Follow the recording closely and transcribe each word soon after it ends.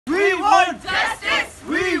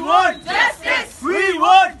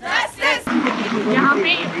यहाँ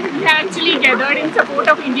पे we have actually gathered in support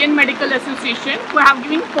of Indian Medical Association, who have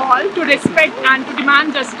given call to respect and to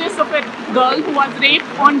demand justice of a girl who was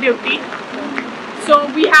raped on duty. So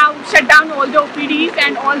we have shut down all the OPDs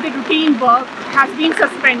and all the routine work has been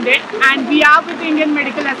suspended, and we are with the Indian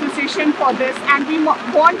Medical Association for this, and we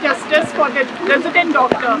want justice for the resident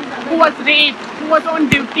doctor who was raped, who was on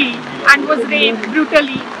duty and was raped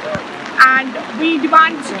brutally. And we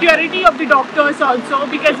demand security of the doctors also,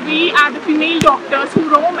 because we are the female doctors who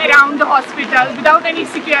roam around the hospital without any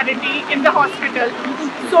security in the hospital.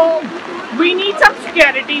 So we need some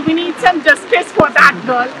security, we need some justice for that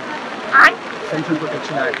girl. And Central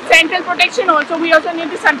Protection Act. Central Protection also, we also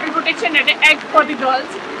need the Central Protection Act for the girls,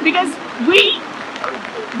 because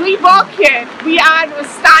we work here, we are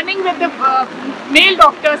standing with the male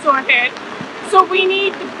doctors over here. So we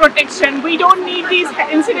need protection. We don't need these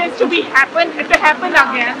incidents to happen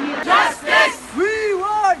again. Justice! We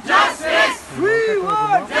want justice! We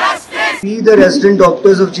want justice! We, the resident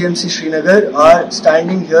doctors of GMC Srinagar, are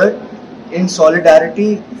standing here in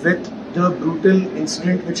solidarity with the brutal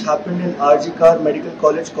incident which happened in RG Kar Medical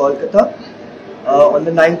College, Kolkata on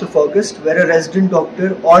the 9th of August, where a resident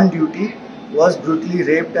doctor on duty was brutally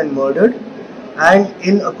raped and murdered. And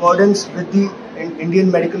in accordance with the Indian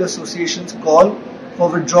Medical Association's call for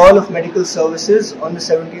withdrawal of medical services on the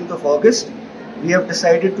 17th of August, we have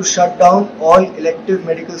decided to shut down all elective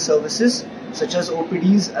medical services such as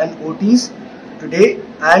OPDs and OTs today,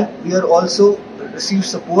 and we are also received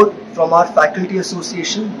support from our faculty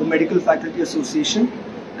association, the Medical Faculty Association,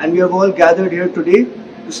 and we have all gathered here today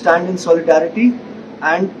to stand in solidarity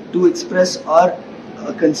and to express our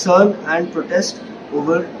concern and protest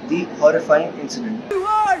over the horrifying incident. We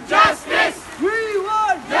want justice! We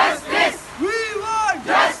want justice! We want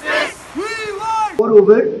justice! We want.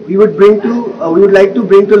 Moreover, we would like to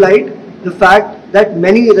bring to light the fact that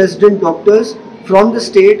many resident doctors from the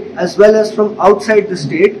state as well as from outside the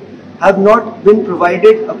state have not been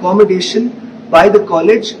provided accommodation by the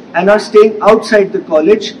college and are staying outside the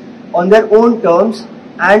college on their own terms,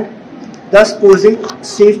 and thus posing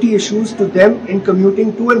safety issues to them in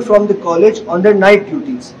commuting to and from the college on their night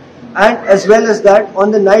duties. And as well as that,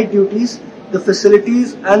 on the night duties, the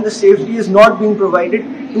facilities and the safety is not being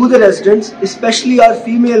provided to the residents, especially our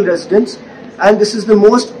female residents, and this is the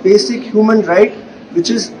most basic human right which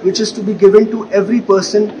is to be given to every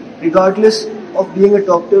person regardless of being a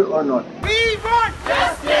doctor or not. We want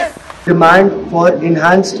justice! Demand for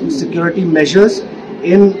enhanced security measures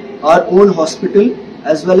in our own hospital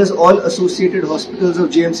as well as all associated hospitals of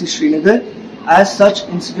GMC Srinagar, as such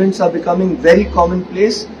incidents are becoming very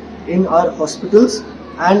commonplace in our hospitals,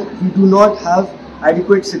 and we do not have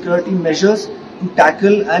adequate security measures to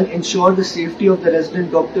tackle and ensure the safety of the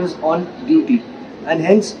resident doctors on duty. And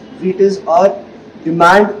hence, it is our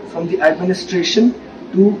demand from the administration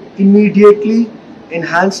to immediately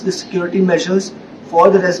enhance the security measures for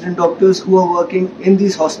the resident doctors who are working in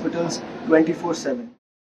these hospitals 24/7.